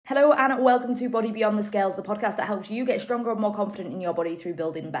Hello and welcome to Body Beyond the Scales, the podcast that helps you get stronger and more confident in your body through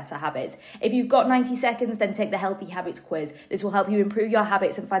building better habits. If you've got 90 seconds, then take the Healthy Habits quiz. This will help you improve your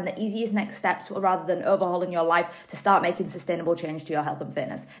habits and find the easiest next steps rather than overhauling your life to start making sustainable change to your health and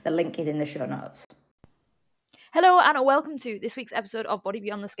fitness. The link is in the show notes. Hello and welcome to this week's episode of Body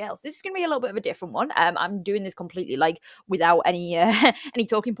Beyond the Scales. This is going to be a little bit of a different one. I'm doing this completely without any any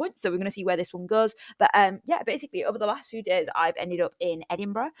talking points, so we're going to see where this one goes. But basically over the last few days I've ended up in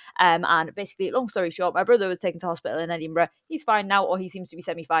Edinburgh, and basically long story short, my brother was taken to hospital in Edinburgh. He's fine now, or he seems to be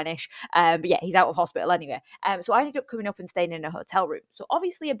semi-fine-ish. But yeah, he's out of hospital anyway. So I ended up coming up and staying in a hotel room. So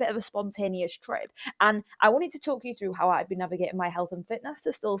obviously a bit of a spontaneous trip, and I wanted to talk you through how I've been navigating my health and fitness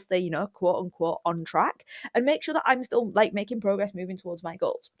to still stay, quote unquote on track, and make sure that I'm still making progress moving towards my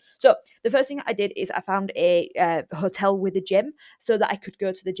goals. So the first thing I did is I found a hotel with a gym so that I could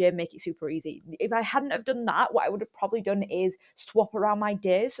go to the gym, make it super easy. If I hadn't have done that, what I would have probably done is swap around my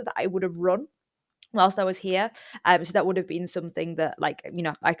days so that I would have run whilst I was here. So that would have been something that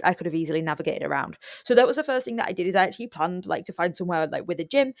I could have easily navigated around. So that was the first thing that I did, is I actually planned to find somewhere with a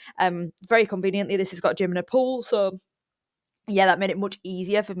gym. Very conveniently, this has got a gym and a pool, so yeah, that made it much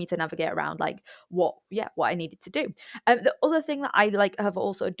easier for me to navigate around what I needed to do. The other thing that I have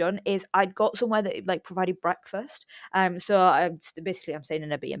also done is I'd got somewhere that provided breakfast. So I'm staying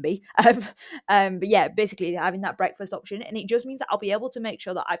in a B&B. But yeah, basically having that breakfast option, and it just means that I'll be able to make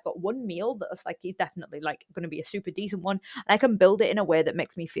sure that I've got one meal that's is definitely going to be a super decent one, and I can build it in a way that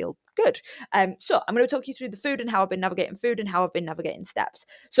makes me feel good. So I'm going to talk you through the food and how I've been navigating food and how I've been navigating steps.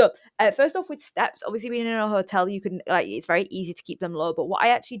 So first off, with steps, obviously being in a hotel, you can it's very easy to keep them low, but what I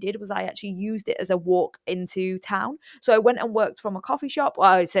actually did was I actually used it as a walk into town. So I went and worked from a coffee shop. Well,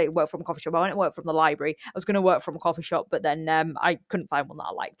 I would say work from a coffee shop. I went and worked from the library. I was going to work from a coffee shop, but then I couldn't find one that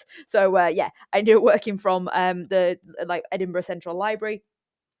I liked. So I ended up working from the Edinburgh Central Library.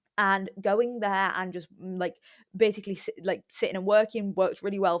 And going there and just basically sitting and working worked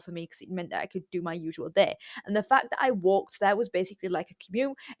really well for me, because it meant that I could do my usual day. And the fact that I walked there was basically like a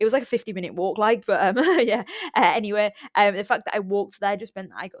commute. It was like a 50-minute walk, yeah. Anyway, the fact that I walked there just meant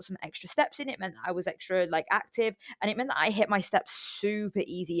that I got some extra steps in. It meant that I was extra active, and it meant that I hit my steps super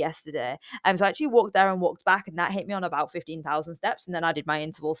easy yesterday. So I actually walked there and walked back, and that hit me on about 15,000 steps. And then I did my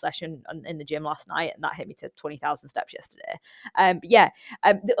interval session in the gym last night, and that hit me to 20,000 steps yesterday.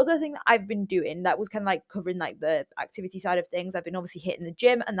 The other thing that I've been doing that was kind of covering the activity side of things, I've been obviously hitting the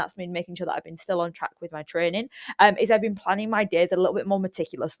gym, and that's been making sure that I've been still on track with my training. Is I've been planning my days a little bit more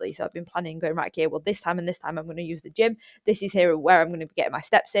meticulously. So I've been planning, going, right, okay, well, this time and this time I'm going to use the gym. This is here where I'm going to be getting my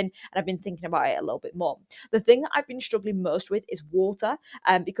steps in, and I've been thinking about it a little bit more. The thing that I've been struggling most with is water,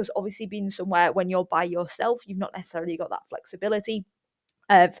 because obviously being somewhere when you're by yourself, you've not necessarily got that flexibility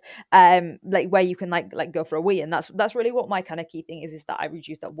of where you can go for a wee, and that's really what my kind of key thing is that I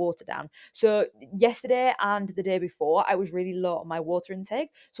reduce that water down. So yesterday and the day before I was really low on my water intake.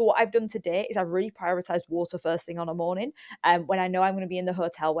 So what I've done today is I've really prioritized water first thing on a morning, when I know I'm going to be in the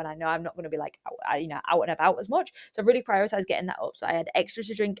hotel, when I know I'm not going to be out and about as much. So I've really prioritized getting that up. So I had extra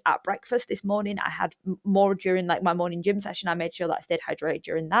to drink at breakfast this morning. I had more during my morning gym session. I made sure that I stayed hydrated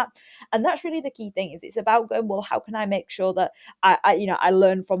during that, and that's really the key thing. Is it's about going, well, how can I make sure that I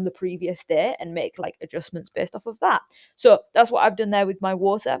learn from the previous day and make adjustments based off of that. So that's what I've done there with my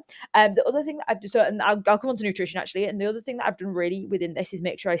water. The other thing that I've done, and I'll come on to nutrition actually, and the other thing that I've done really within this is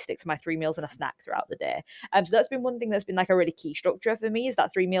make sure I stick to my 3 meals and a snack throughout the day. So that's been one thing that's been a really key structure for me, is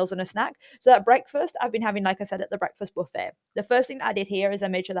that 3 meals and a snack. So at breakfast, I've been having, like I said, at the breakfast buffet. The first thing that I did here is I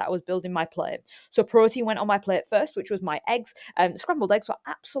made sure that I was building my plate. So protein went on my plate first, which was my eggs. Scrambled eggs were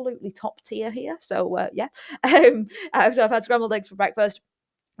absolutely top tier here. So so I've had scrambled eggs for breakfast.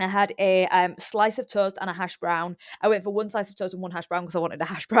 I had a slice of toast and a hash brown. I went for one slice of toast and one hash brown because I wanted a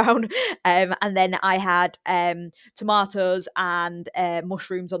hash brown. And then I had tomatoes and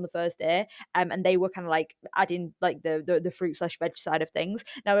mushrooms on the first day. And they were kind of adding the fruit/veg side of things.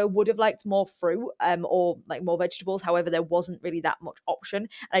 Now I would have liked more fruit or more vegetables. However, there wasn't really that much option,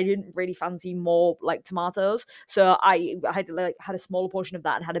 and I didn't really fancy more tomatoes. So I had had a smaller portion of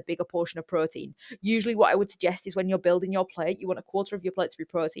that and had a bigger portion of protein. Usually what I would suggest is when you're building your plate, you want a quarter of your plate to be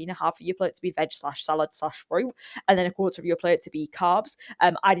protein, a half of your plate to be veg/salad/fruit, and then a quarter of your plate to be carbs.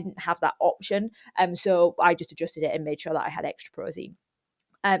 I didn't have that option, so I just adjusted it and made sure that I had extra protein.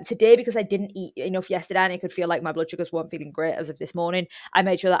 Today, because I didn't eat enough yesterday and I could feel like my blood sugars weren't feeling great as of this morning, I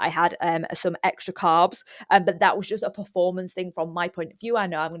made sure that I had some extra carbs. But that was just a performance thing from my point of view. I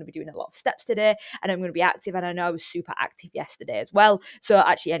know I'm going to be doing a lot of steps today and I'm going to be active, and I know I was super active yesterday as well. So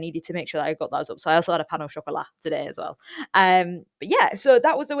actually I needed to make sure that I got those up. So I also had a pan au chocolat today as well. But yeah, so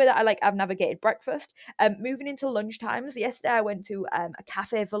that was the way that I've navigated breakfast. Moving into lunch times, yesterday I went to a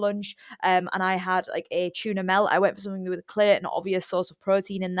cafe for lunch, and I had like a tuna melt. I went for something with a clear and obvious source of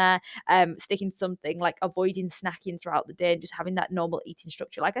protein in there, sticking to something, like avoiding snacking throughout the day and just having that normal eating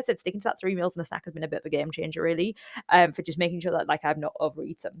structure. Like I said, sticking to that 3 meals and a snack has been a bit of a game changer, really, for just making sure that like I've not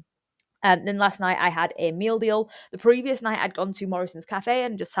overeaten. Then last night I had a meal deal. The previous night I'd gone to Morrison's Cafe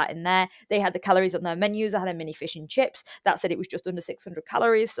and just sat in there. They had the calories on their menus. I had a mini fish and chips. That said it was just under 600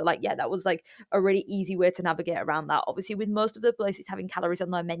 calories. So like, yeah, that was like a really easy way to navigate around that. Obviously, with most of the places having calories on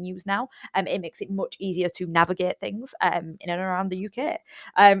their menus now, it makes it much easier to navigate things in and around the UK.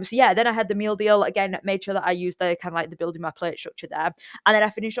 So yeah, then I had the meal deal. Again, made sure that I used the kind of like the building my plate structure there. And then I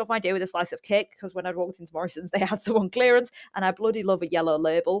finished off my day with a slice of cake, because when I walked into Morrison's, they had some on clearance and I bloody love a yellow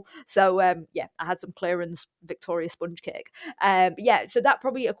label. So yeah, I had some clearance Victoria sponge cake. But yeah, so that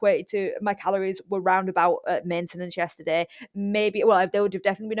probably equated to my calories were round about maintenance yesterday. Maybe, well, they would have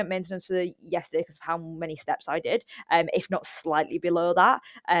definitely been at maintenance for the yesterday because of how many steps I did, if not slightly below that.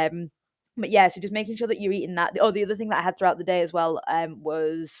 But yeah, so just making sure that you're eating that. Oh, the other thing that I had throughout the day as well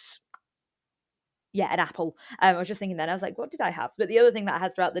was an apple. I was just thinking then, I was like, what did I have? But the other thing that I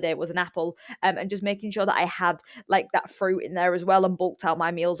had throughout the day was an apple, and just making sure that I had like that fruit in there as well and bulked out my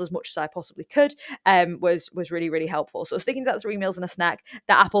meals as much as I possibly could, was really, really helpful. So sticking to that 3 meals and a snack,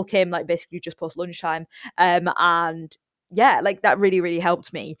 that apple came like basically just post lunchtime, and yeah, like that really, really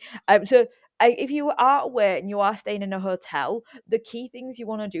helped me. So if you are aware and you are staying in a hotel, the key things you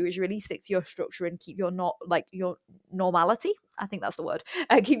want to do is really stick to your structure and keep your your normality. I think that's the word.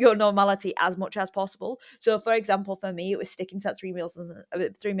 Keep your normality as much as possible. So, for example, for me, it was sticking to that 3 meals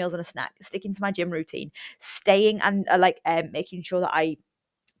and a snack, sticking to my gym routine, staying and making sure that I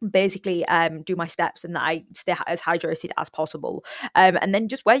basically do my steps and that I stay as hydrated as possible, and then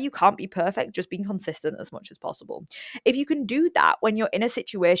just where you can't be perfect, just being consistent as much as possible. If you can do that when you're in a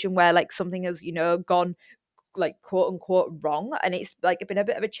situation where like something has gone like quote unquote wrong and it's like been a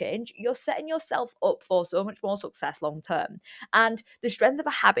bit of a change, you're setting yourself up for so much more success long term. And the strength of a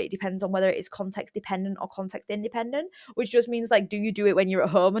habit depends on whether it is context dependent or context independent, which just means like, do you do it when you're at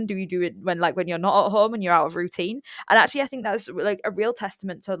home and do you do it when you're not at home and you're out of routine? And actually I think that's like a real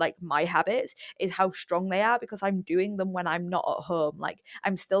testament to like my habits, is how strong they are, because I'm doing them when I'm not at home. Like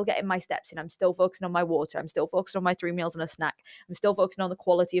I'm still getting my steps in, I'm still focusing on my water, I'm still focusing on my 3 meals and a snack, I'm still focusing on the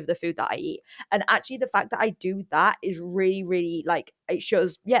quality of the food that I eat. And actually the fact that I do that is really, really like, it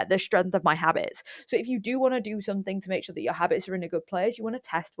shows the strength of my habits. So if you do want to do something to make sure that your habits are in a good place, you want to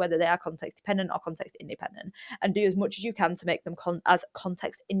test whether they are context dependent or context independent, and do as much as you can to make them as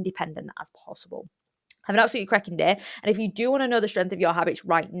context independent as possible. Have an absolutely cracking day. And if you do want to know the strength of your habits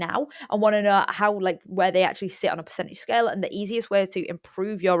right now and want to know how, like, where they actually sit on a percentage scale and the easiest way to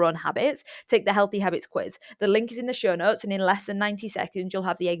improve your own habits, take the Healthy Habits quiz. The link is in the show notes, and in less than 90 seconds, you'll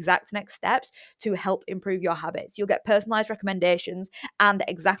have the exact next steps to help improve your habits. You'll get personalized recommendations and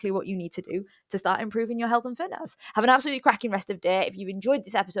exactly what you need to do to start improving your health and fitness. Have an absolutely cracking rest of day. If you've enjoyed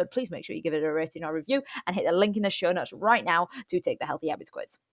this episode, please make sure you give it a rating or review and hit the link in the show notes right now to take the Healthy Habits quiz.